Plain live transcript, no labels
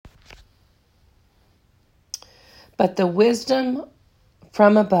But the wisdom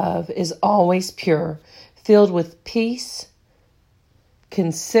from above is always pure, filled with peace,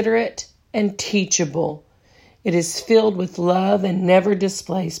 considerate, and teachable. It is filled with love and never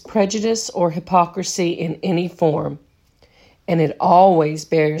displays prejudice or hypocrisy in any form. And it always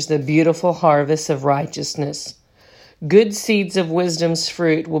bears the beautiful harvest of righteousness. Good seeds of wisdom's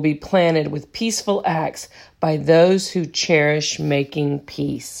fruit will be planted with peaceful acts by those who cherish making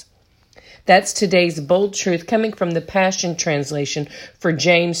peace. That's today's bold truth coming from the Passion Translation for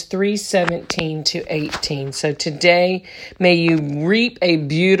James 3:17 to 18. So today, may you reap a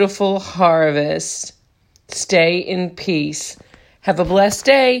beautiful harvest. Stay in peace. Have a blessed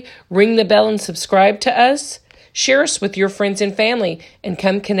day. Ring the bell and subscribe to us. Share us with your friends and family, and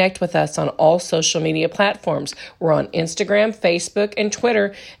come connect with us on all social media platforms. We're on Instagram, Facebook, and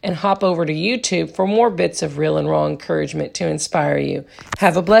Twitter, and hop over to YouTube for more bits of real and raw encouragement to inspire you.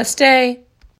 Have a blessed day.